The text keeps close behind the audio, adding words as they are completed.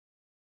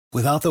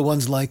Without the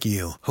ones like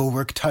you, who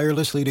work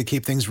tirelessly to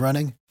keep things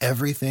running,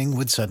 everything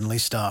would suddenly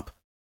stop.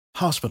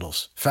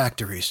 Hospitals,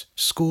 factories,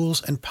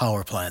 schools, and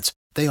power plants,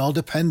 they all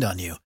depend on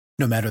you.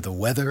 No matter the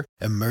weather,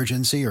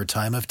 emergency, or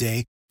time of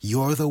day,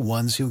 you're the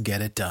ones who get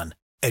it done.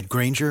 At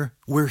Grainger,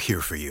 we're here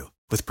for you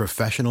with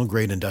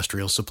professional-grade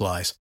industrial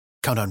supplies.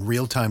 Count on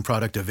real-time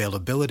product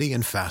availability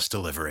and fast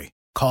delivery.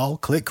 Call,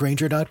 click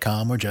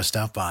Grainger.com, or just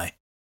stop by.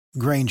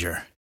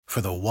 Grainger, for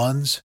the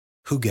ones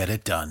who get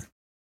it done.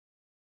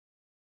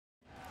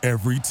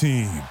 Every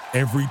team,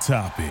 every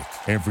topic,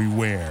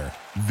 everywhere.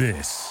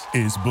 This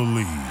is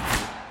Believe.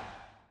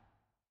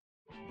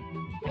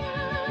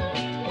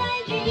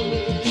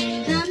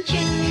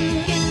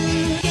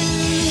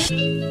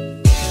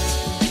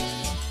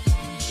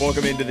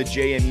 Welcome into the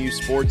JMU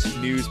Sports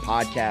News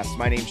Podcast.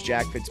 My name's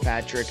Jack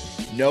Fitzpatrick.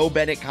 No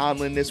Bennett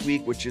Conlin this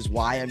week, which is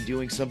why I'm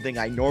doing something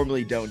I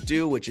normally don't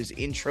do, which is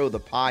intro the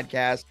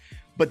podcast.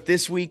 But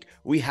this week,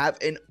 we have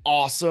an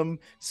awesome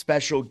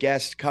special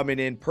guest coming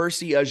in.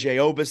 Percy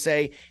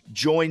Agyei-Obese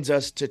joins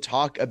us to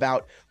talk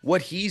about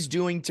what he's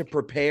doing to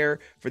prepare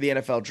for the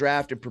NFL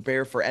draft and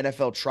prepare for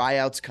NFL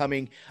tryouts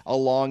coming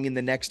along in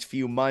the next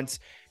few months.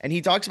 And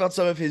he talks about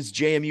some of his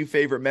JMU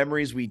favorite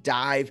memories. We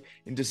dive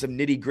into some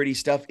nitty-gritty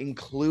stuff,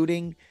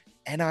 including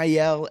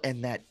NIL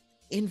and that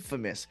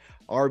infamous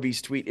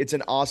Arby's tweet. It's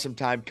an awesome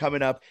time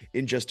coming up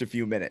in just a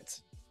few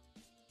minutes.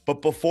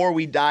 But before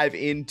we dive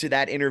into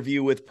that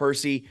interview with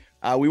Percy,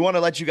 we want to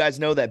let you guys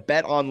know that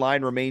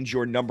BetOnline remains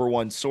your number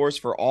one source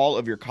for all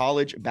of your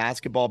college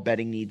basketball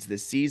betting needs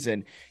this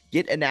season.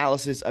 Get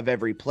analysis of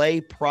every play,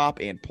 prop,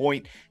 and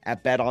point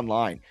at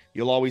BetOnline.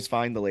 You'll always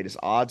find the latest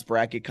odds,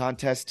 bracket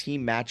contests,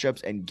 team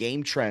matchups, and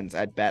game trends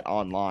at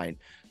BetOnline.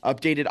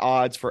 Updated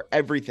odds for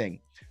everything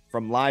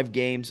from live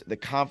games, the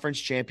conference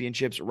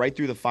championships, right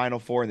through the Final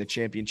Four in the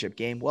championship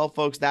game. Well,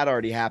 folks, that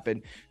already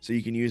happened, so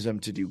you can use them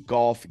to do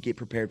golf, get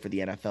prepared for the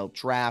NFL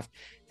draft,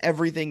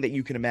 everything that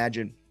you can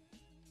imagine.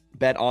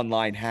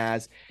 BetOnline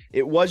has.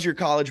 It was your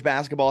college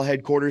basketball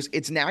headquarters.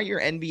 It's now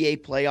your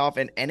NBA playoff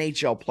and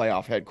NHL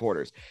playoff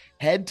headquarters.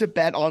 Head to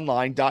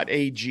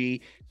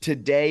betonline.ag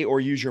today or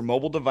use your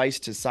mobile device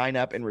to sign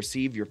up and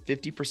receive your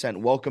 50%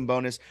 welcome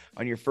bonus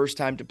on your first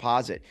time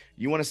deposit.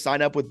 You want to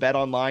sign up with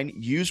BetOnline,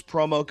 use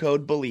promo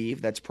code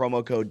BELIEVE, that's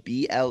promo code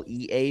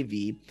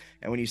BLEAV,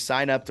 and when you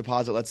sign up,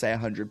 deposit, let's say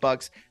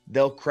 $100,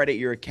 they'll credit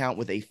your account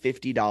with a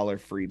 $50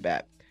 free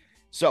bet.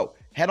 So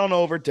head on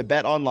over to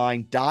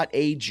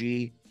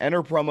betonline.ag,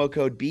 enter promo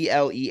code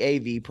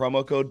BLEAV,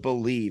 promo code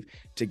BELIEVE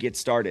to get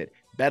started.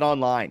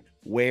 BetOnline,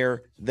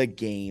 where the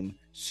game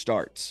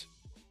starts.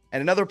 And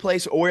another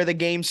place where the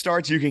game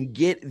starts, you can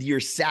get your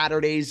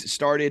Saturdays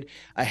started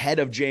ahead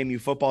of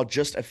JMU football,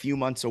 just a few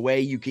months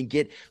away. You can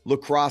get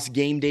lacrosse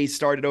game days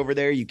started over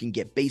there. You can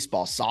get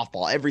baseball,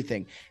 softball,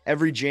 everything.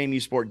 Every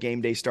JMU sport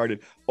game day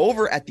started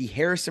over at the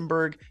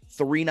Harrisonburg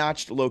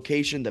three-notched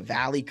location, the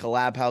Valley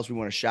Collab House. We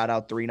want to shout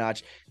out Three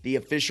Notch, the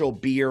official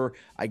beer,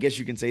 I guess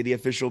you can say the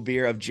official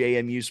beer of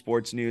JMU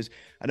Sports News,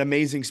 an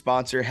amazing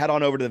sponsor. Head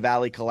on over to the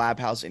Valley Collab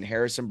House in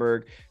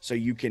Harrisonburg so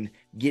you can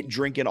get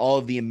drinking all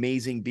of the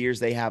amazing beers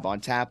they have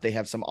on tap. They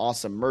have some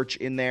awesome merch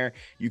in there.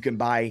 You can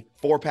buy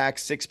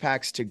 4-packs,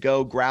 6-packs to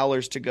go,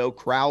 growlers to go,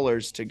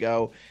 crowlers to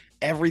go.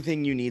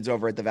 Everything you need is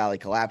over at the Valley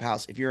Collab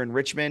House. If you're in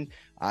Richmond,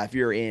 if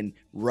you're in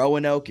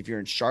Roanoke, if you're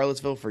in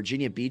Charlottesville,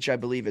 Virginia Beach, I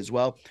believe as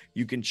well,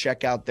 you can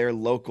check out their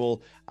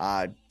local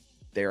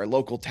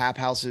tap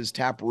houses,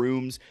 tap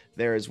rooms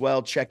there as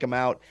well. Check them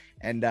out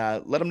and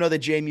let them know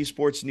that JMU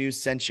Sports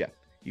News sent you.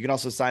 You can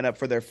also sign up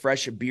for their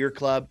Fresh Beer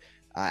Club.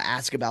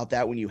 Ask about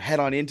that when you head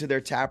on into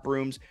their tap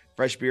rooms.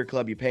 Fresh Beer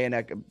Club, you pay a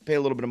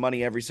little bit of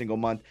money every single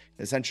month,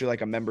 essentially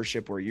like a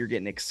membership where you're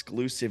getting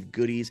exclusive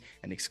goodies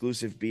and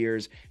exclusive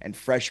beers and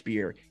fresh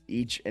beer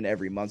each and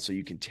every month so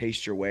you can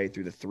taste your way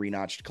through the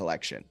three-notched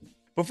collection.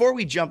 Before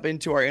we jump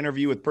into our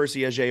interview with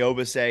Percy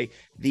Agyei-Obese,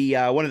 the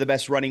one of the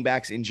best running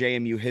backs in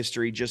JMU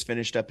history, just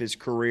finished up his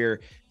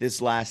career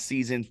this last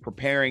season,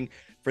 preparing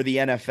for the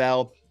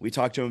NFL. We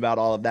talked to him about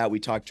all of that. We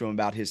talked to him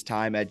about his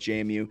time at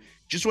JMU.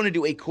 Just want to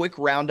do a quick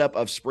roundup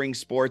of spring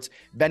sports.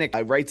 Bennett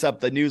writes up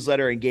the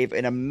newsletter and gave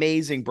an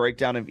amazing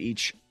breakdown of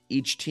each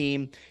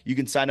team. You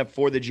can sign up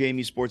for the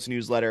JMU Sports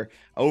newsletter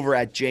over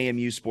at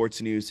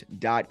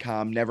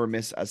jmusportsnews.com. Never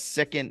miss a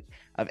second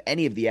of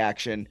any of the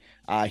action.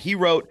 He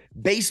wrote,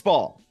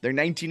 baseball, they're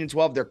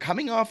 19-12. They're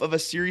coming off of a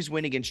series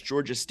win against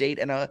Georgia State,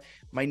 and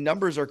my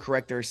numbers are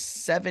correct. They're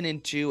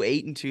 7-2,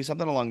 8-2,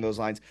 something along those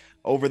lines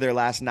over their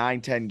last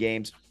 9-10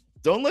 games.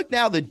 Don't look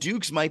now. The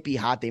Dukes might be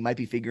hot. They might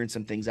be figuring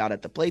some things out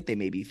at the plate. They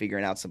may be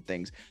figuring out some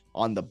things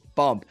on the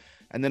bump.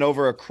 And then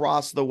over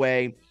across the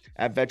way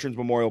at Veterans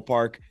Memorial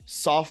Park,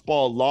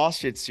 softball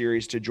lost its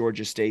series to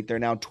Georgia State. They're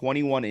now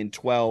 21-12,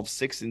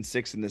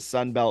 6-6 in the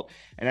Sun Belt.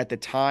 And at the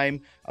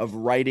time of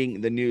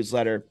writing the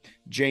newsletter,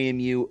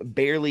 JMU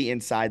barely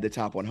inside the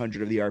top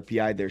 100 of the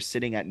RPI. They're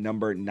sitting at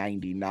number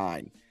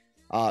 99.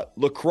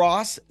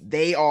 Lacrosse,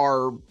 they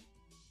are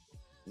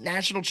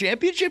national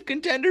championship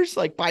contenders,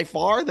 like by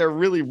far. They're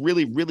really,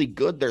 really, really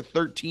good. They're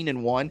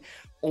 13-1.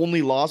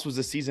 Only loss was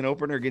the season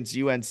opener against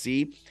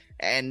UNC.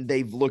 and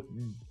they've looked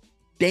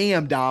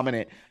damn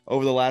dominant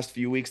over the last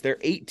few weeks. They're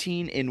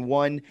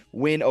 18-1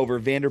 win over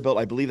Vanderbilt.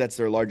 I believe that's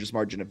their largest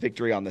margin of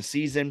victory on the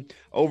season.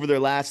 Over their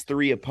last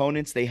 3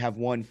 opponents, they have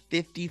won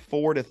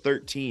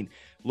 54-13.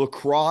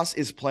 Lacrosse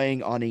is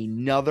playing on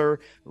another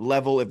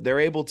level. If they're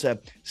able to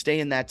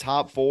stay in that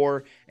top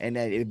 4 and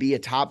it'd be a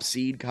top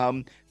seed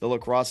come the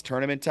lacrosse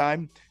tournament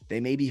time, they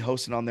may be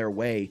hosting on their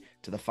way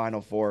to the Final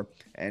Four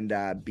and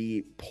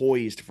be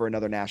poised for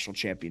another national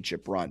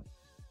championship run.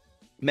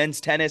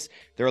 Men's tennis,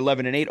 they're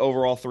 11-8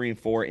 overall,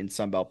 3-4 in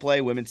Sunbelt play.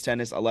 Women's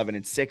tennis,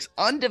 11-6,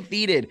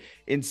 undefeated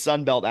in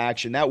Sunbelt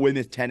action. That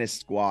women's tennis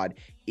squad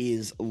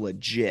is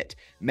legit.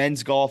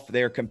 Men's golf,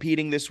 they're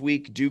competing this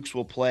week. Dukes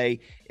will play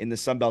in the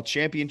Sunbelt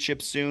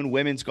Championship soon.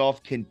 Women's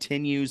golf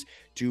continues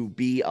to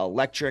be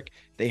electric.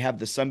 They have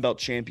the Sunbelt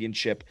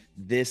Championship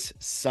this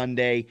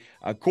Sunday.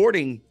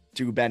 According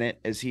to Bennett,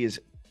 as he is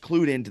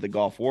clued into the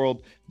golf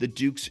world, the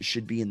Dukes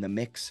should be in the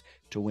mix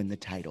to win the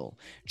title.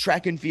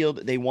 Track and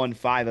field, they won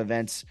 5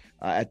 events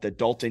at the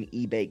Dalton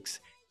E-Bakes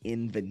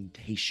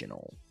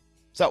Invitational.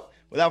 So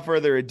without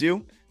further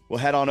ado, we'll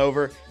head on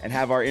over and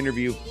have our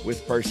interview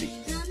with Percy.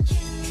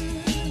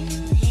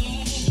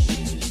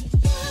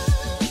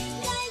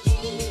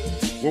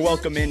 We're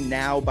welcomed in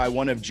now by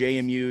one of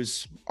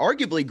JMU's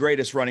arguably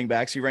greatest running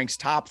backs. He ranks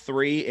top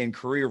 3 in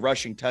career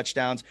rushing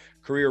touchdowns,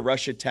 career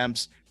rush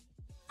attempts,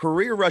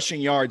 career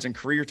rushing yards, and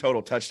career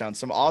total touchdowns.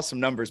 Some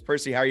awesome numbers.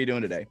 Percy, how are you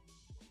doing today?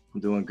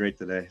 I'm doing great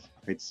today.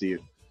 Great to see you.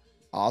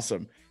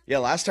 Awesome. Yeah,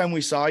 last time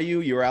we saw you,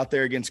 you were out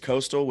there against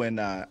Coastal when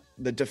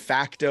the de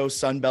facto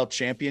Sunbelt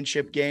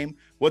Championship game.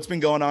 What's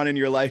been going on in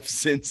your life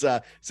since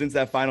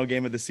that final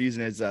game of the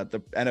season as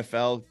the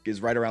NFL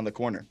is right around the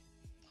corner?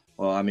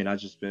 Well, I mean, I've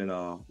just been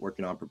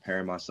working on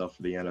preparing myself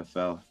for the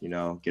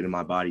NFL, getting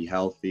my body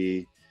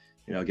healthy,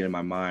 getting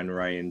my mind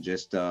right, and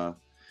just,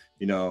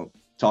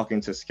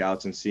 talking to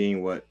scouts and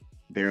seeing what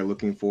they're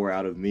looking for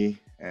out of me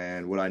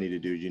and what I need to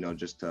do,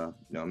 just to,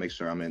 make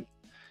sure I'm in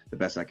the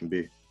best I can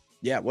be.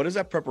 Yeah. What does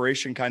that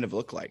preparation kind of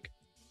look like?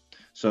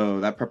 So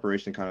that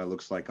preparation kind of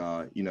looks like,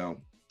 I've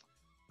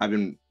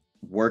been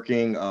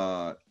working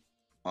I've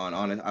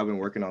been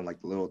working on like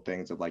the little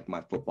things of like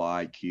my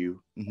football IQ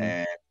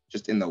and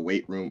just in the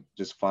weight room,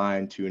 just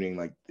fine tuning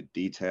like the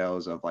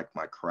details of like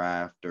my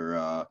craft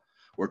or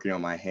working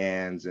on my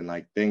hands and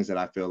like things that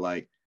I feel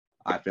like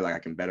I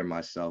can better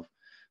myself.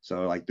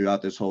 So like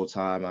throughout this whole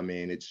time, I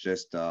mean, it's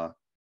just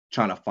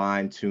trying to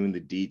fine tune the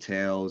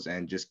details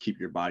and just keep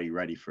your body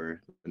ready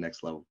for the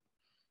next level.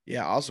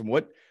 Yeah. Awesome.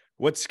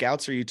 What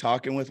scouts are you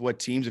talking with? What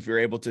teams, if you're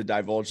able to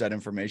divulge that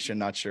information?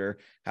 Not sure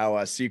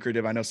how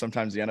secretive. I know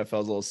sometimes the NFL is a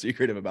little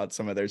secretive about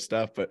some of their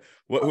stuff, but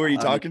who are you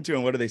talking to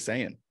and what are they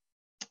saying?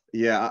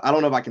 Yeah. I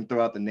don't know if I can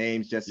throw out the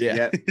names just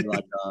yet.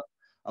 Like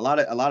a lot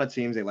of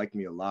teams, they like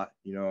me a lot.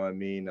 You know what I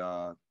mean?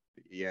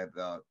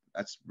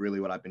 That's really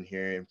what I've been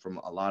hearing from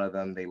a lot of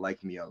them. They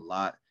like me a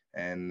lot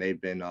and they've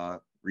been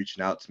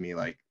reaching out to me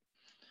like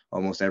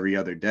almost every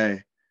other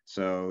day.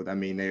 So, I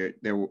mean,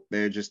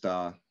 they're just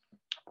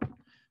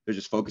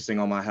focusing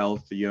on my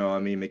health,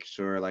 making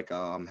sure like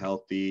I'm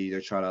healthy.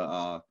 They're trying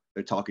to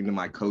they're talking to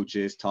my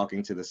coaches,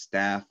 talking to the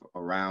staff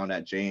around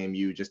at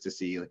JMU just to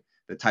see like,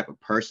 the type of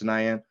person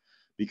I am,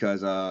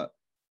 because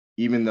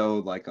even though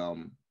like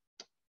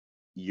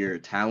your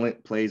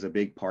talent plays a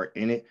big part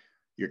in it,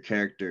 your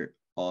character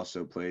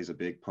also plays a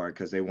big part,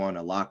 because they want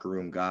a locker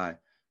room guy,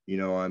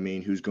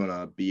 who's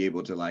gonna be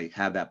able to like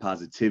have that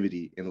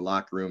positivity in the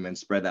locker room and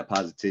spread that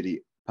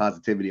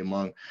positivity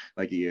among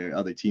like your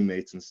other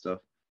teammates and stuff.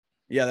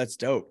 Yeah, that's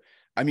dope.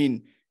 I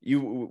mean,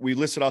 we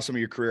listed off some of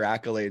your career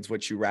accolades,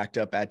 what you racked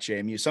up at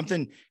JMU,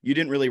 something you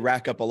didn't really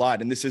rack up a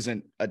lot. And this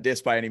isn't a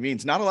diss by any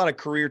means, not a lot of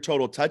career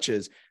total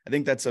touches. I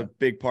think that's a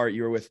big part.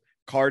 You were with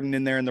Carden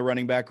in there in the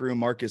running back room,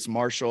 Marcus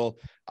Marshall,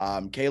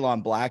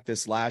 Kalon Black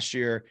this last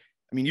year.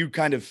 I mean,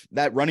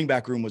 that running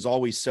back room was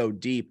always so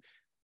deep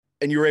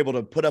and you were able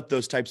to put up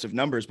those types of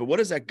numbers. But what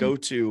does that go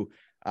to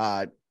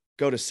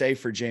say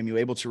for JMU,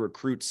 able to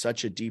recruit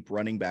such a deep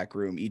running back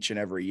room each and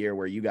every year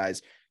where you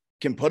guys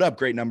can put up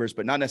great numbers,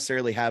 but not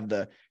necessarily have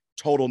the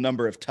total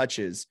number of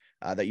touches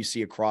that you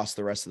see across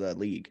the rest of the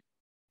league?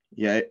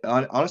 Yeah,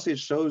 honestly, it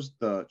shows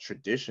the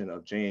tradition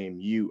of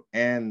JMU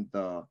and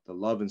the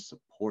love and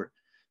support,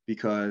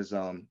 because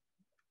a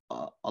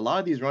lot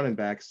of these running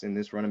backs in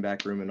this running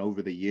back room and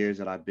over the years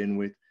that I've been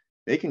with,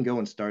 they can go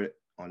and start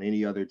on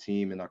any other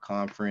team in our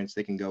conference.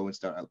 They can go and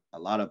start a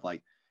lot of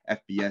like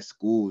FBS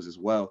schools as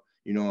well.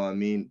 You know what I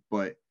mean?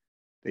 But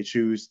they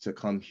choose to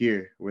come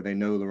here where they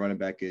know the running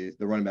back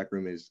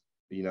room is,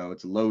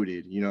 it's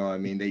loaded. You know what I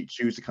mean? They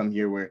choose to come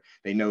here where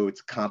they know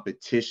it's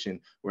competition,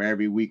 where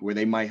every week where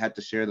they might have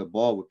to share the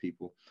ball with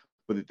people.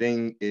 But the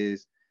thing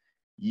is,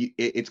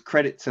 it's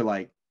credit to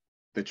like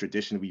the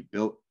tradition we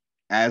built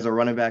as a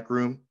running back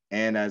room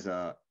and as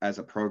a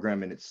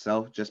program in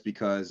itself, just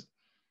because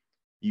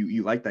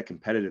you like that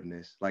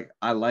competitiveness. Like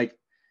I like,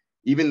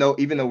 even though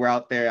we're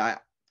out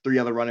there, 3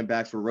 other running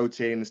backs were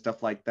rotating and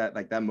stuff like that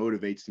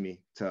motivates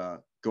me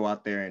to go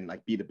out there and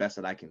like be the best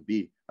that I can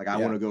be. Like I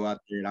want to go out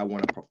there and I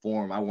want to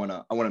perform. I want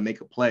to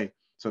make a play.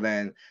 So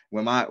then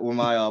when my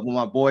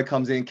boy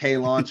comes in, K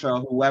Launcher,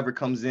 whoever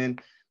comes in,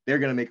 they're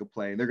gonna make a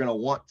play. They're gonna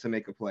want to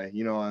make a play.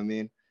 You know what I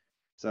mean?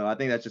 So I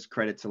think that's just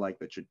credit to like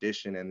the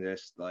tradition and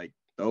just like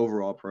the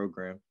overall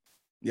program.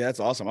 Yeah, that's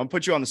awesome. I'm gonna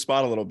put you on the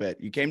spot a little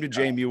bit. You came to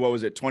JMU, what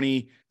was it,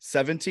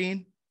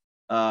 2017?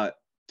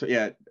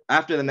 Yeah,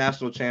 after the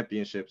national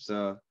championships.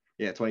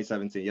 Yeah,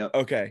 2017. Yep.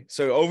 Okay.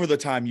 So over the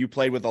time you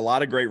played with a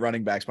lot of great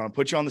running backs, but I'll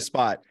put you on the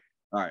spot.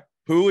 All right.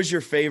 Who was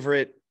your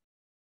favorite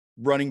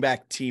running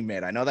back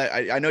teammate? I know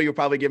that I know you'll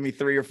probably give me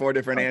 3 or 4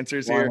 different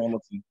answers here.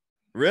 Hamilton.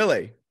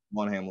 Really?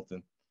 Juan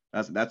Hamilton.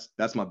 That's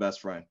my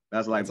best friend.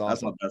 That's awesome.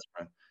 That's my best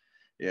friend.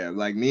 Yeah,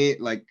 like me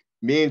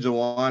and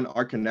Jawan,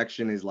 our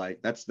connection is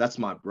like that's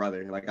my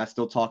brother. Like I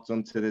still talk to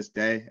him to this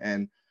day.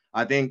 And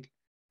I think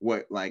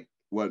what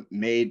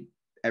made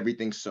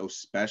everything so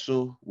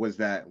special was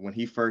that when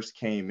he first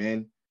came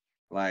in,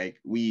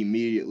 like we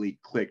immediately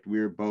clicked. We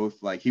were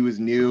both like, he was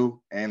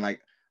new and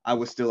like I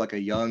was still like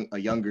a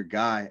younger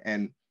guy.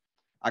 And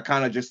I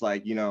kind of just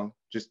like,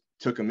 just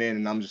took him in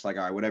and I'm just like,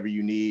 all right, whatever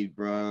you need,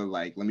 bro.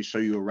 Like, let me show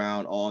you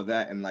around, all of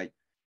that. And like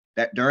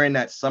that during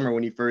that summer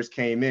when he first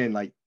came in,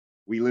 like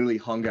we literally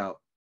hung out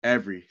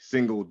every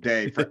single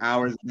day for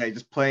hours a day,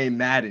 just playing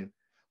Madden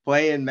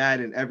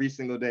every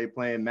single day,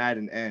 playing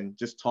Madden and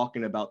just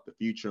talking about the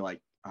future. Like,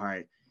 all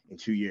right, in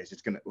 2 years,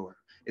 it's gonna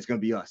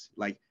be us.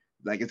 Like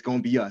it's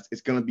gonna be us.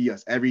 It's gonna be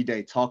us every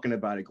day, talking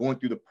about it, going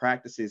through the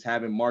practices,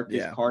 having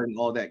Marcus Card and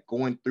all that,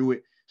 going through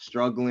it,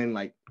 struggling,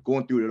 like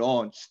going through it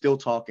all and still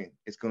talking.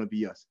 It's gonna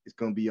be us. It's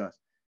gonna be us.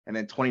 And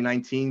then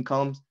 2019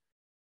 comes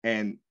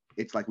and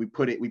it's like we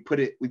put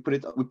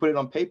it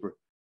on paper.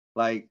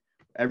 Like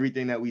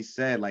everything that we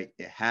said, like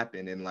it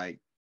happened. And like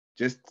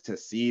just to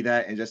see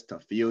that and just to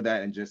feel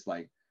that and just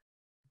like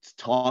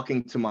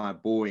talking to my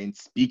boy and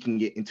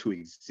speaking it into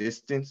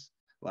existence,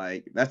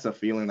 like that's a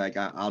feeling like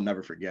I'll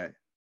never forget.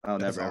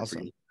 That's never awesome.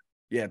 forget.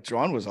 Yeah,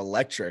 John was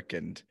electric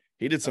and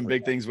he did some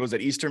big things. What was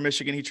it Eastern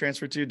Michigan he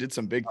transferred to? Did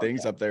some big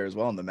things up there as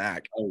well in the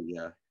MAC. Oh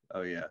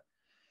yeah.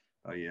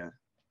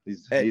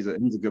 He's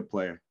a good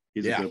player.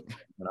 He's a good player.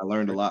 And I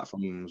learned a lot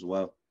from him as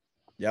well.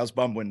 Yeah, I was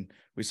bummed when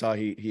we saw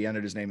he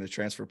entered his name in the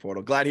transfer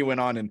portal. Glad he went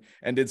on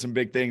and did some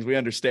big things. We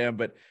understand,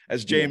 but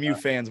as JMU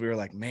fans, we were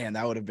like, man,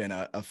 that would have been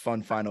a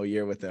fun final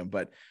year with him.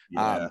 But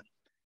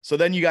so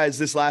then you guys,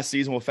 this last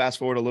season, we'll fast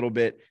forward a little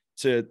bit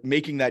to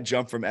making that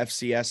jump from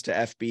FCS to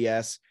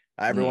FBS.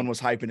 Everyone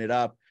was hyping it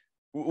up.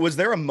 Was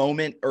there a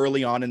moment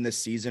early on in this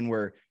season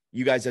where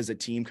you guys as a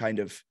team kind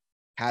of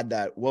had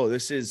that, whoa,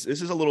 this is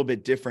a little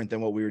bit different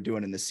than what we were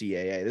doing in the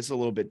CAA. This is a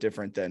little bit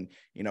different than,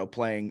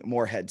 playing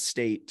Morehead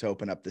State to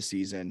open up the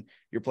season.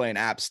 You're playing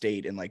App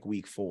State in like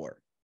week 4.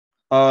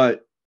 I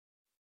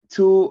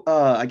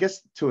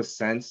guess to a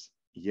sense,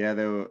 yeah,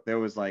 there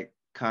was like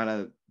kind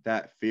of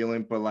that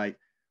feeling, but like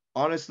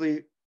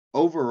honestly,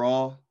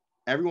 overall,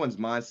 everyone's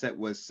mindset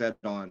was set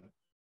on,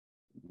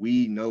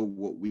 we know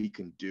what we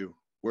can do.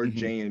 We're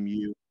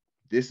JMU.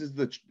 This is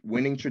the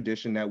winning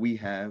tradition that we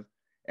have.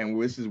 And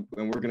we're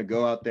going to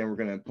go out there and we're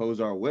going to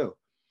impose our will.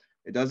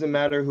 It doesn't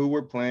matter who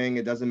we're playing.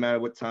 It doesn't matter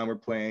what time we're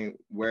playing,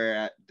 where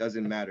at,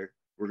 doesn't matter.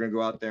 We're going to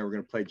go out there and we're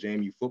going to play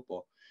JMU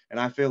football. And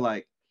I feel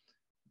like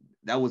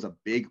that was a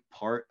big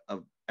part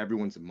of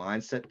everyone's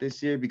mindset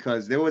this year,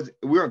 because we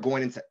weren't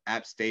going into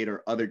App State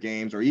or other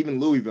games or even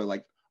Louisville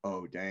like,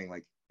 oh, dang,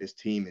 like this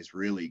team is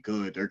really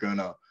good. They're going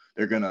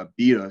to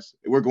beat us.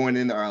 We're going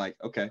in there like,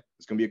 okay,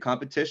 it's going to be a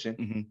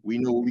competition. We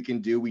know what we can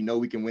do. We know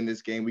we can win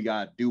this game. We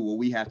got to do what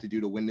we have to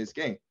do to win this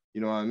game.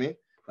 You know what I mean?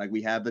 Like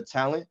we have the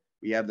talent,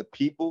 we have the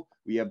people,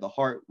 we have the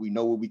heart. We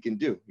know what we can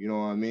do. You know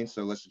what I mean?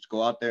 So let's just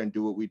go out there and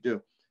do what we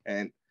do.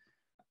 And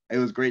it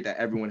was great that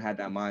everyone had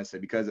that mindset,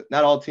 because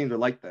not all teams are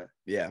like that.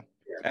 Yeah.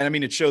 And I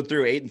mean, it showed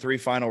through. 8-3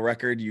 final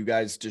record. You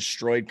guys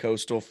destroyed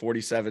Coastal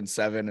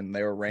 47-7, and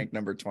they were ranked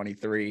number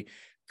 23.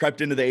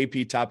 Crept into the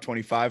AP top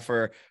 25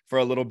 for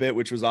a little bit,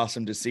 which was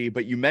awesome to see.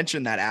 But you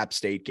mentioned that App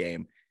State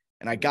game,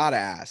 and I got to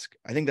ask,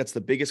 I think that's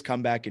the biggest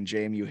comeback in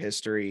JMU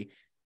history.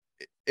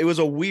 It was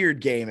a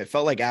weird game. It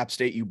felt like App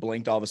State, you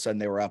blinked, all of a sudden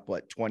they were up,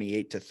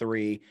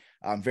 28-3.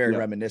 Very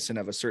reminiscent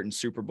of a certain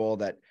Super Bowl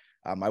that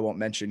I won't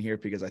mention here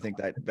because I think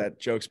that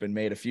joke's been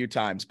made a few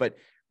times. But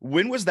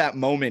when was that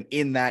moment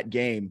in that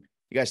game?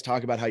 You guys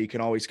talk about how you can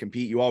always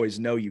compete. You always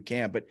know you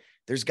can, but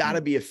there's got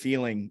to be a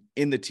feeling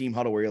in the team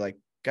huddle where you're like,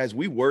 guys,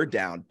 we were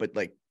down, but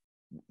like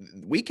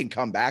we can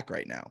come back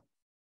right now.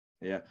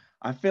 Yeah.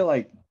 I feel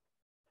like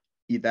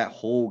that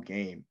whole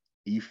game,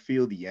 you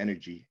feel the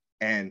energy.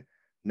 And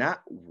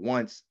not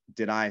once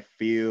did I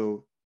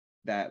feel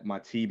that my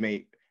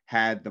teammate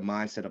had the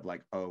mindset of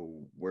like,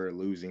 oh, we're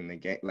losing the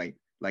game. Like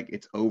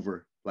it's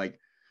over. Like,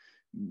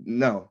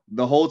 no,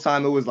 the whole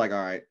time it was like,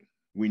 all right,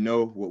 we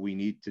know what we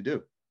need to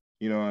do.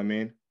 You know what I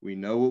mean? We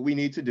know what we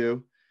need to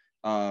do.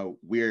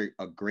 We're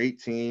a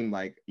great team,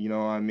 like, you know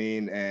what I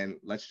mean? And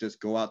let's just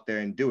go out there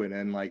and do it.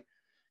 And like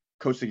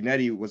Coach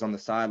Signetti was on the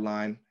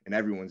sideline in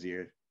everyone's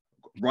ears,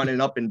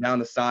 running up and down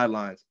the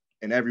sidelines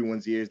in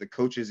everyone's ears, the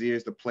coach's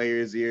ears, the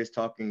players' ears,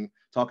 talking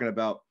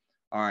about,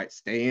 all right,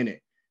 stay in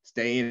it.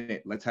 stay in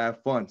it. Let's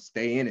have fun.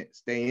 Stay in it.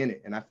 Stay in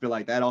it. And I feel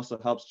like that also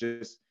helps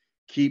just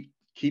keep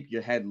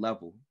your head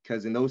level,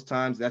 because in those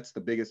times, that's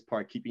the biggest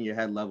part, keeping your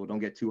head level. Don't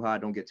get too high,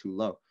 don't get too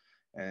low.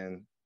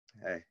 And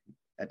hey,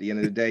 at the end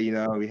of the day,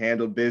 we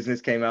handled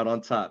business, came out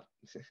on top.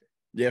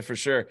 Yeah, for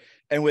sure.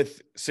 And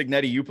with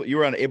Cignetti, you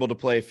were unable to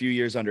play a few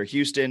years under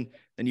Houston,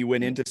 then you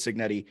went into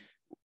Cignetti.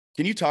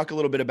 Can you talk a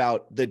little bit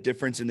about the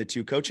difference in the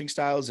two coaching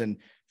styles and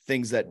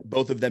things that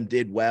both of them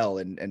did well,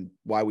 and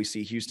why we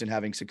see Houston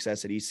having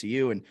success at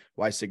ECU and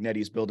why Cignetti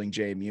is building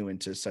JMU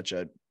into such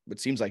what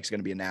seems like it's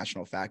going to be a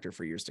national factor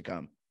for years to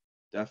come?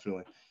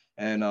 Definitely.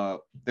 And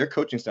their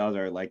coaching styles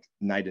are like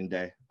night and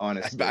day,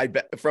 honestly. I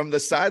bet from the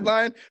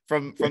sideline,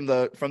 from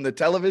the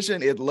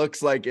television, it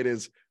looks like it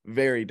is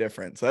very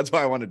different. So that's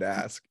why I wanted to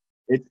ask.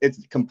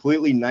 It's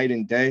completely night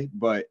and day,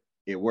 but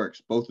it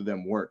works. Both of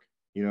them work.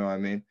 You know what I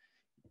mean?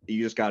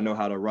 You just got to know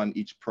how to run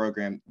each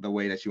program the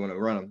way that you want to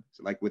run them.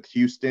 So like with Coach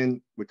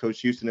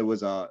Houston, it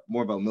was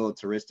more of a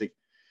militaristic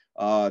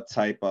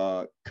type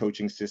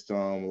coaching system,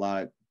 a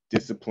lot of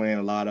discipline,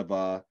 a lot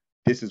of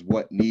this is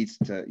what needs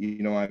to,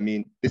 you know what I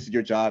mean? This is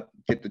your job,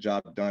 get the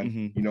job done.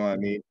 Mm-hmm. You know what I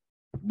mean?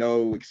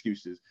 No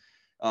excuses.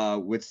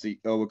 With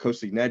Coach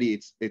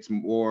Cignetti, it's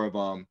more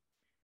of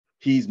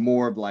he's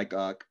more of like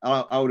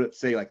I would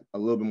say like a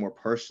little bit more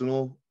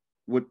personal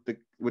with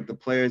the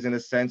players, in a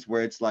sense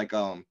where it's like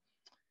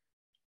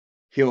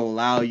he'll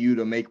allow you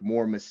to make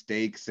more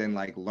mistakes and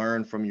like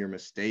learn from your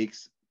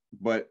mistakes.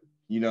 But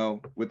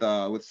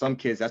with some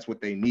kids, that's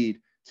what they need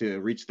to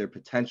reach their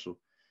potential.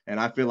 And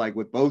I feel like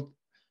with both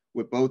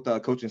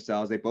coaching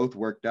styles, they both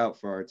worked out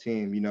for our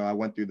team. I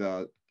went through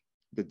the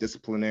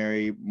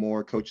disciplinary,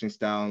 more coaching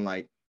style, and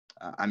like,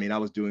 I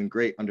was doing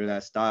great under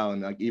that style.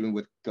 And like, even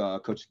with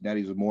Coach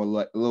Cignetti, was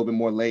a little bit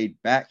more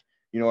laid back.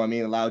 You know what I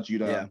mean? Allowed you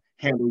to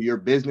handle your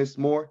business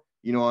more.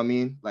 You know what I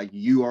mean? Like,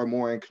 you are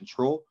more in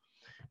control,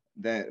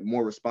 that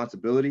more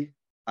responsibility.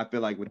 I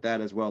feel like with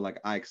that as well, like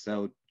I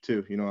excelled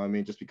too. You know what I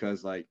mean? Just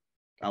because like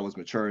I was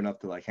mature enough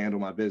to like handle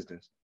my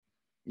business.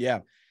 Yeah.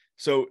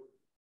 So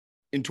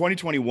in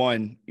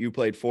 2021, you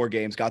played 4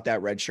 games, got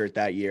that red shirt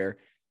that year,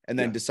 and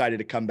then decided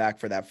to come back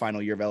for that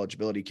final year of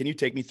eligibility. Can you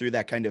take me through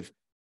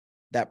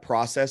that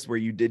process where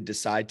you did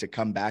decide to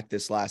come back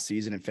this last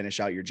season and finish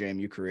out your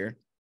JMU career?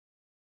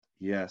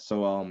 Yeah.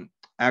 So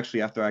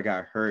actually, after I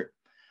got hurt,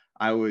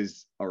 I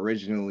was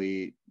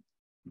originally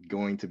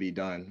going to be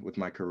done with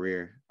my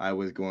career. I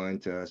was going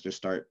to just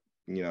start,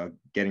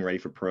 getting ready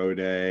for pro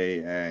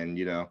day and,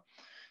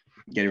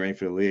 getting ready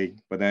for the league.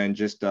 But then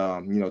just,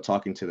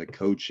 talking to the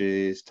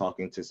coaches,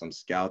 talking to some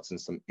scouts and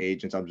some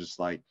agents, I'm just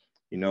like,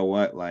 you know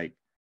what? Like,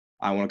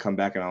 I want to come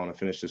back and I want to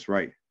finish this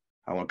right.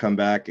 I want to come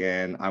back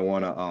and I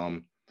want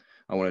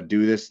to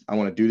do this. I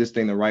want to do this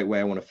thing the right way.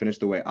 I want to finish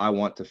the way I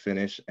want to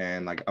finish.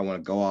 And like, I want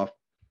to go off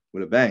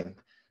with a bang.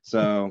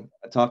 So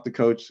I talked to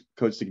Coach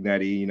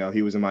Cignetti.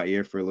 He was in my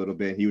ear for a little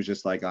bit. He was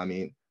just like,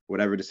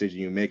 whatever decision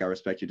you make, I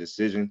respect your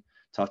decision.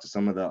 Talked to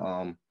some of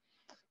the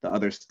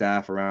other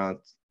staff around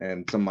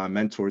and some of my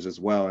mentors as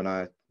well. And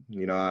I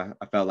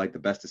felt like the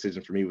best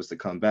decision for me was to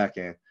come back.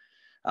 And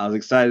I was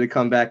excited to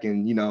come back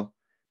and,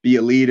 be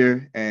a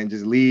leader and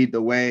just lead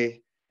the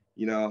way,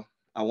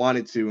 I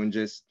wanted to, and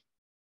just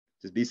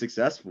be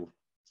successful.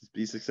 Just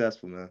be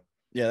successful, man.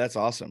 Yeah, that's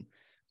awesome.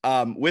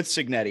 With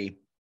Cignetti,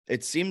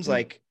 it seems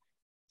like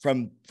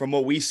from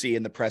what we see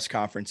in the press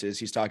conferences,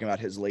 he's talking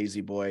about his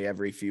lazy boy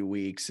every few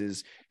weeks,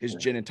 his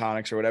gin and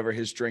tonics or whatever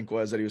his drink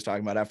was that he was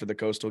talking about after the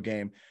Coastal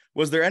game.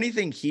 Was there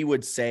anything he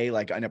would say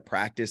like in a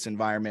practice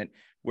environment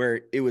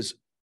where it was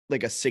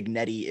like a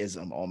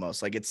Cignetti-ism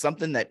almost? Like it's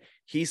something that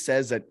he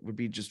says that would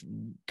be just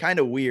kind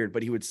of weird,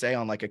 but he would say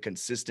on like a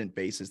consistent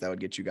basis that would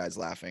get you guys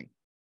laughing.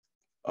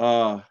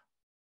 I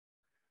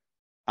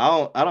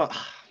don't.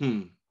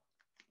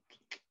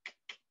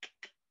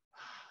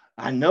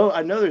 I know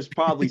there's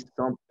probably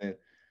something.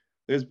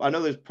 I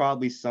know there's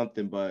probably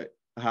something, but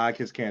I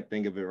just can't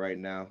think of it right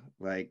now.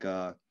 Like,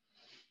 I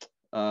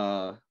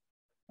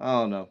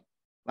don't know.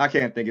 I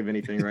can't think of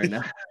anything right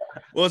now.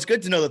 Well, it's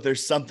good to know that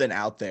there's something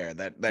out there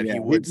that he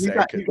would say.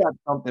 He got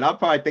something. I'll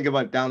probably think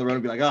about it down the road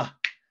and be like,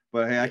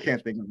 but hey, I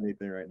can't think of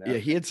anything right now. Yeah,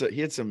 he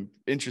had some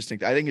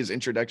interesting. I think his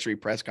introductory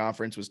press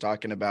conference was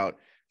talking about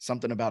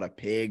something about a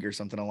pig or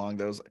something along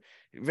those.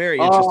 Very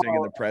interesting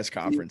in the press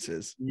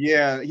conferences.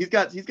 Yeah, he's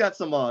got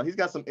some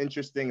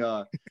interesting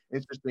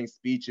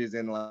speeches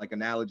and like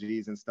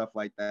analogies and stuff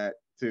like that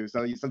too.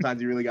 So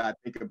sometimes you really gotta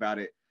think about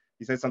it.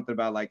 He said something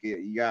about like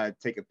you gotta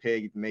take a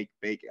pig to make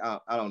bacon.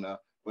 I don't know,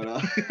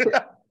 but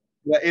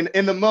yeah,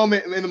 in the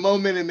moment,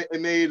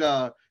 it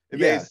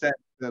made sense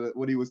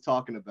what he was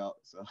talking about.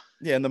 So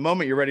yeah, in the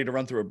moment you're ready to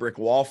run through a brick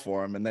wall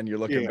for him, and then you're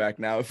looking back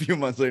now a few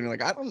months later,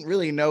 like I don't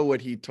really know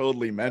what he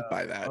totally meant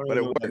by that, but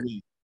it worked.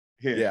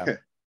 Yeah.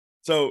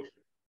 So,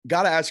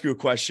 got to ask you a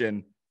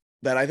question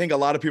that I think a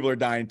lot of people are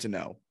dying to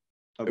know.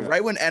 Okay.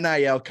 Right when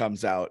NIL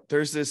comes out,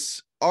 there's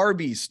this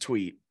Arby's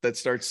tweet that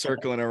starts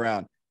circling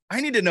around.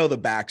 I need to know the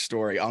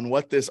backstory on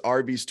what this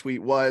Arby's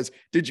tweet was.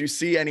 Did you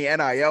see any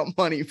NIL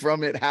money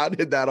from it? How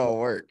did that all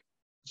work?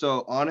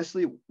 So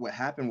honestly, what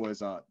happened was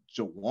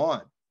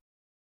Jawan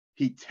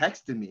he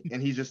texted me and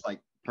he's just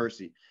like,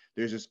 Percy,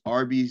 there's this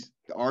Arby's.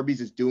 The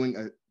Arby's is doing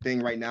a thing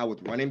right now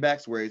with running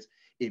backs where it's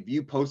if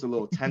you post a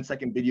little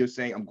 10-second video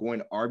saying I'm going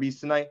to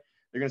Arby's tonight,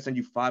 they're gonna send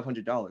you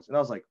 $500. And I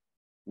was like,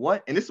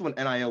 what? And this is when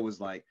NIL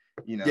was like,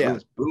 it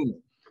was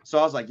booming. So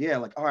I was like, yeah,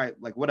 like, all right,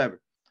 like whatever.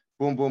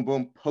 Boom, boom,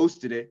 boom,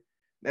 posted it.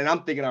 And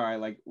I'm thinking, all right,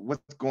 like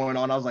what's going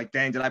on? I was like,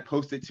 dang, did I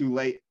post it too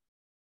late?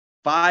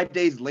 5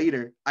 days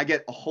later, I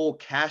get a whole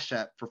Cash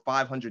App for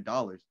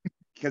 $500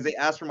 because they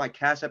asked for my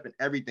Cash App and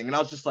everything. And I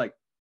was just like,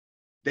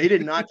 they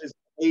did not just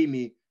pay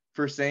me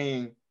for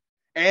saying,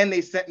 and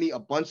they sent me a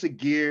bunch of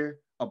gear,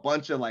 a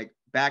bunch of like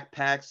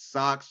backpacks,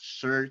 socks,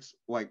 shirts,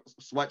 like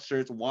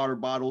sweatshirts, water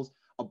bottles,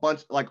 a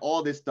bunch, like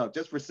all this stuff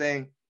just for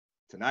saying,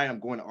 tonight I'm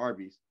going to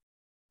Arby's.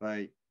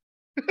 Like,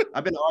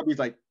 I've been to Arby's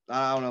like,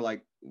 I don't know,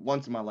 like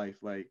once in my life.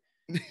 Like,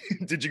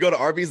 did you go to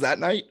Arby's that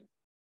night?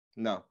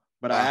 No,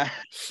 but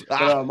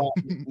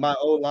my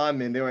old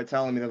linemen, they were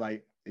telling me, they're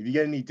like, if you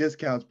get any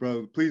discounts,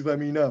 bro, please let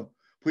me know.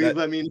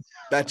 Let me know.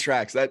 That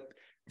tracks. That,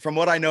 from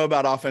what I know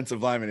about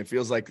offensive linemen, it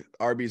feels like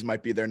Arby's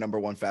might be their number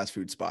one fast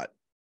food spot.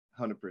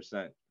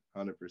 100%.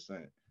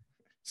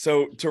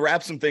 So to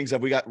wrap some things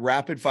up, we got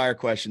rapid fire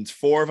questions,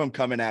 4 of them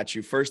coming at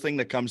you. First thing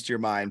that comes to your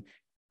mind,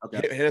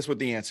 okay. hit us with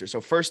the answer. So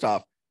first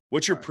off,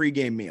 what's your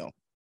pregame meal?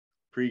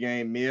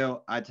 Pregame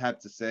meal, I'd have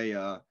to say,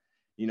 I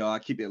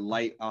keep it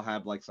light. I'll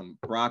have like some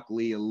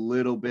broccoli, a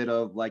little bit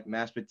of like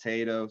mashed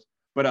potatoes.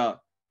 But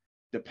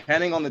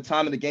depending on the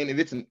time of the game, if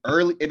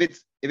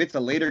it's a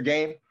later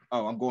game,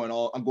 I'm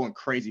going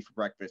crazy for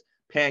breakfast.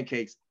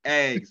 Pancakes,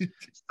 eggs,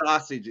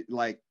 sausage.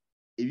 Like,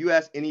 if you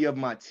ask any of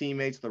my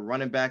teammates, the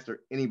running backs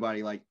or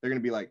anybody, like they're gonna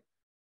be like,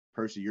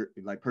 Percy,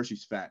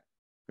 Percy's fat.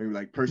 They're gonna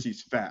be like,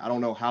 Percy's fat. I don't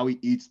know how he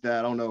eats that.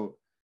 I don't know.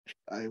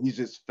 He's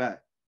just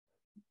fat.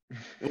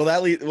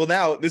 Well,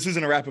 now this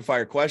isn't a rapid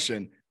fire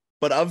question,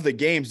 but of the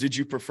games, did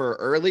you prefer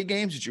early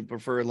games? Did you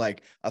prefer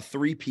like a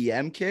 3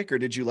 p.m. kick, or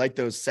did you like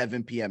those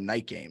 7 p.m.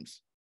 night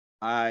games?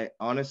 I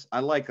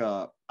like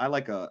a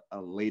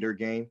later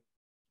game,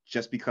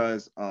 just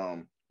because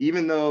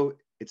even though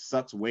it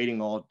sucks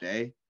waiting all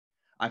day,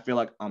 I feel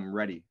like I'm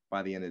ready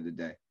by the end of the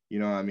day. You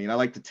know what I mean? I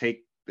like to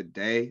take the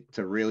day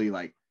to really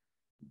like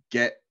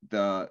get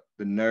the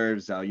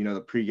nerves out,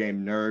 the pregame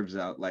nerves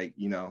out. Like,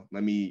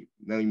 let me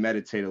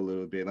meditate a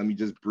little bit. Let me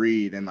just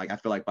breathe. And like, I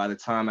feel like by the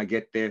time I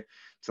get there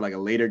to like a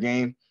later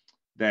game,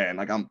 then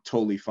like I'm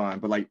totally fine.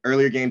 But like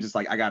earlier games, it's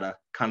like I gotta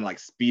kind of like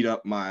speed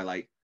up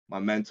my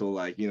mental,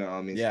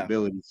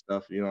 stability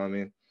stuff. You know what I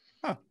mean?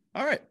 Huh.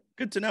 All right.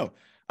 Good to know.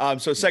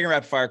 So second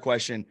rapid fire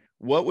question.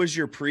 What was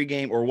your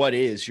pregame, or what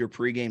is your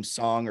pregame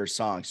song or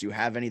songs? Do you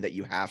have any that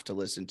you have to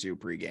listen to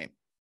pregame?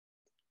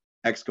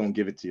 X gonna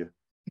give it to you.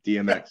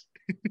 DMX.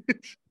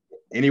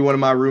 Any one of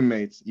my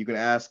roommates, you can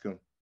ask them.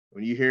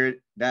 When you hear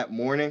it that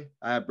morning,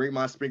 I bring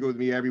my sprinkle with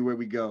me everywhere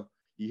we go.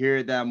 You hear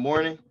it that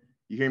morning,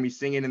 you hear me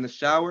singing in the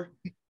shower.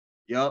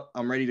 Yup,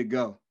 I'm ready to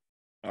go.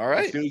 All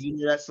right. As soon as you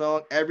hear that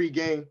song, every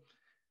game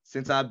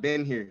since I've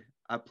been here,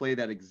 I play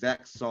that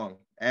exact song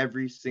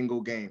every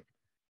single game.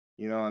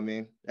 You know what I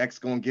mean? X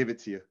gonna give it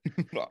to you.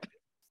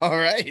 All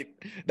right.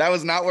 That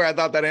was not where I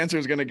thought that answer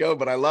was going to go,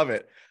 but I love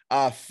it.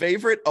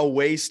 Favorite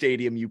away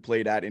stadium you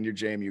played at in your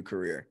JMU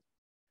career?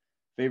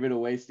 Favorite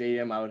away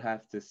stadium, I would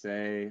have to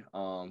say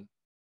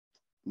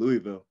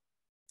Louisville.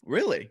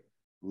 Really?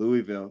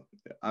 Louisville.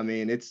 I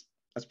mean, that's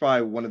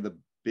probably one of the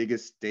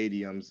biggest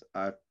stadiums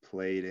I've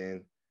played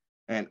in.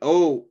 And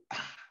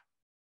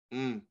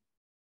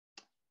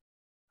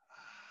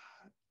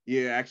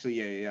yeah,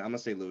 I'm gonna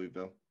say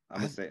Louisville.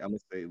 I'm gonna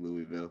say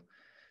Louisville,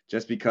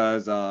 just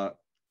because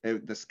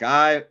the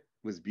sky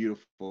was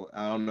beautiful.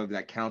 I don't know if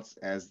that counts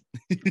as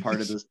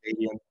part of the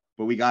stadium,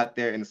 but we got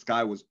there and the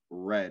sky was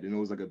red, and it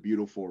was like a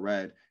beautiful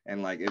red,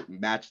 and like it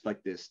matched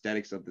like the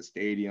aesthetics of the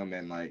stadium,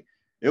 and like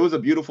it was a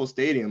beautiful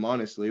stadium.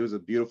 Honestly, it was a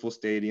beautiful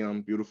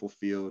stadium, beautiful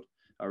field.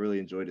 I really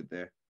enjoyed it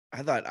there.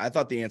 I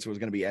thought the answer was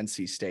going to be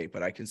NC State,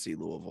 but I can see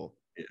Louisville.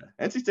 Yeah,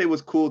 NC State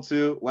was cool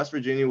too. West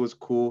Virginia was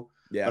cool.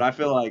 Yeah, but I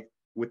feel like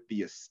with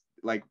the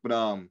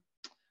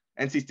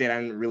NC State, I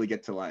didn't really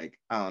get to I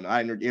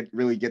didn't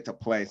really get to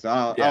play, so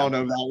I don't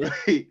know if that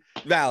really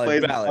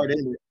valid. Part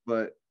in it,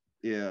 but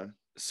yeah.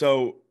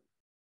 So,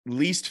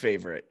 least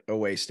favorite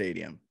away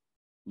stadium.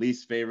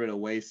 Least favorite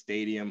away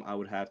stadium, I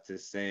would have to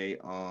say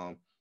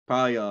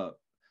probably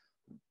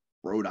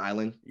Rhode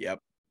Island.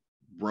 Yep,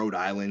 Rhode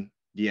Island.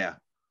 Yeah.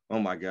 Oh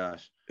my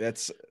gosh.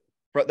 That's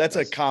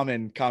a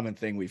common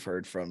thing we've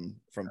heard from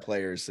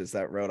players, is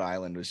that Rhode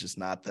Island was just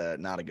not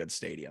a good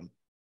stadium.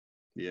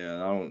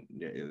 Yeah,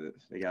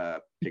 they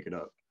gotta pick it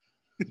up.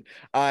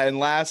 And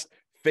last,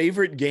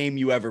 favorite game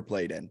you ever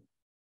played in?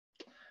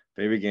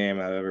 Favorite game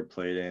I've ever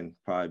played in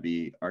probably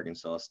be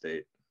Arkansas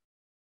State.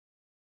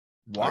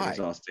 Why?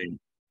 Arkansas State.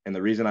 And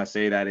the reason I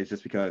say that is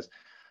just because,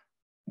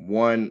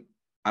 one,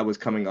 I was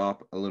coming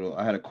off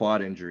I had a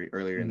quad injury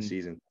earlier in the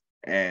season,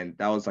 and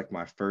that was like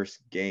my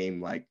first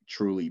game like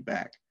truly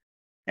back.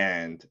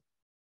 And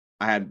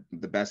I had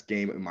the best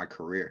game in my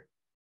career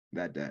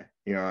that day.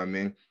 You know what I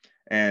mean?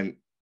 And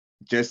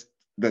just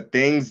the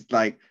things,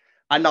 like,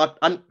 I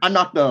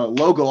knocked the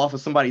logo off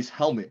of somebody's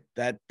helmet.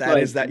 That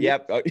Like, is that.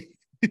 Yep.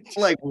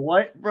 like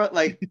what, bro?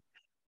 Like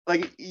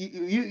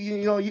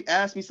you know, you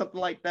ask me something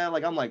like that,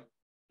 like I'm like,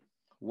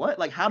 what?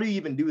 Like, how do you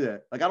even do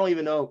that? Like, I don't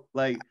even know.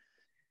 Like,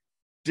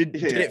 Did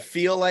it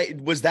feel like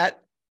was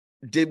that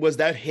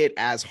hit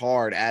as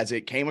hard as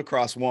it came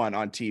across, one,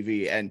 on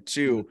TV, and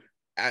two,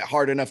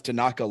 hard enough to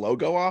knock a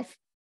logo off?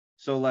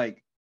 So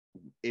like,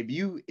 if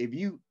you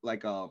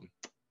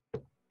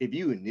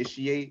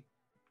initiate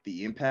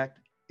the impact,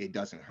 it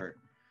doesn't hurt.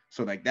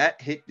 So like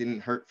that hit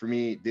didn't hurt for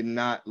me. It did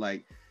not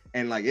like,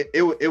 and like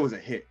it was a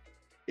hit.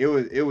 It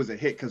was a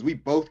hit because we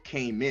both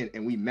came in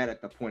and we met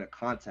at the point of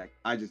contact.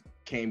 I just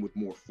came with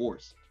more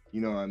force. You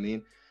know what I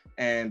mean?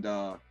 And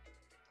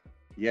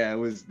yeah, it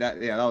was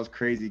that. Yeah, that was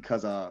crazy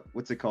because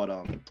what's it called?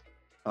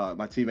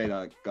 My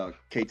teammate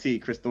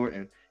KT Chris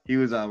Thornton, he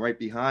was right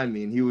behind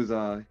me, and he was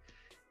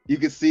you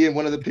could see in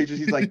one of the pictures,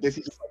 he's like this.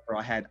 He's just like, bro,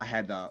 I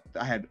had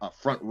a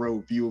front row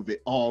view of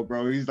it all,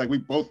 bro. He's like, we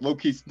both low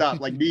key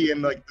stopped, like me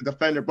and like the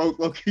defender both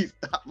low key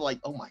stopped. Like,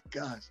 oh my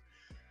gosh,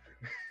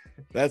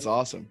 that's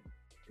awesome.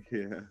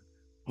 Yeah.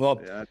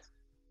 Well, yeah.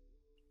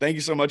 Thank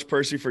you so much,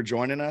 Percy, for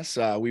joining us.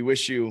 We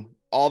wish you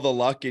all the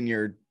luck in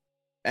your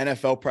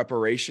NFL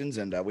preparations,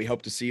 and we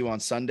hope to see you on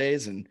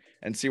Sundays and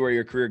see where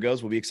your career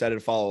goes. We'll be excited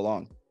to follow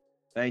along.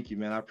 Thank you,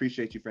 man. I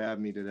appreciate you for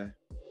having me today.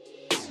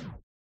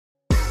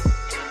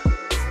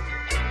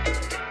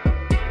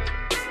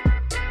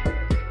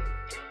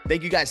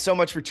 Thank you guys so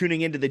much for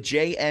tuning into the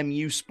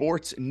JMU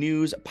Sports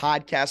News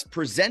Podcast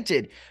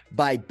presented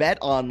by Bet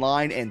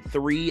Online and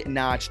 3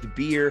 Notched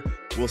Beer.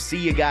 We'll see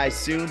you guys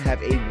soon.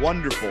 Have a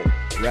wonderful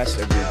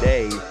rest of your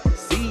day.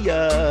 See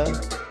ya.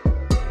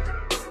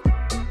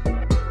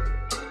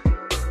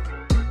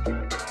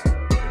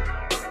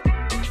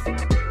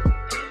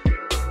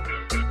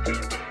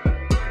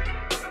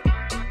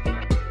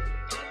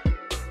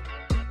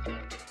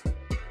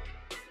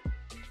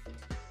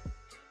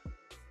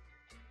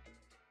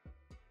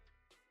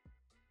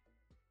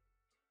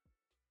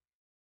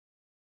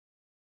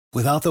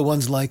 Without the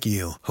ones like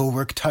you, who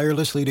work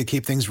tirelessly to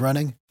keep things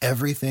running,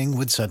 everything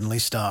would suddenly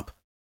stop.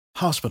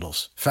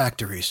 Hospitals,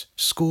 factories,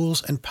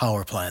 schools, and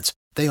power plants,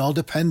 they all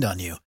depend on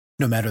you.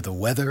 No matter the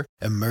weather,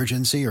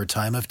 emergency, or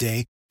time of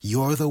day,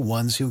 you're the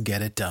ones who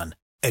get it done.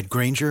 At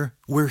Grainger,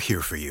 we're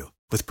here for you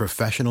with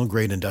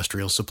professional-grade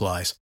industrial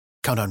supplies.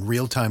 Count on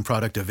real-time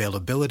product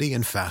availability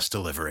and fast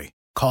delivery.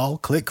 Call,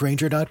 click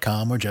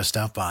Grainger.com, or just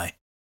stop by.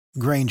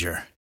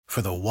 Grainger,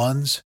 for the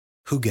ones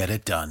who get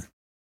it done.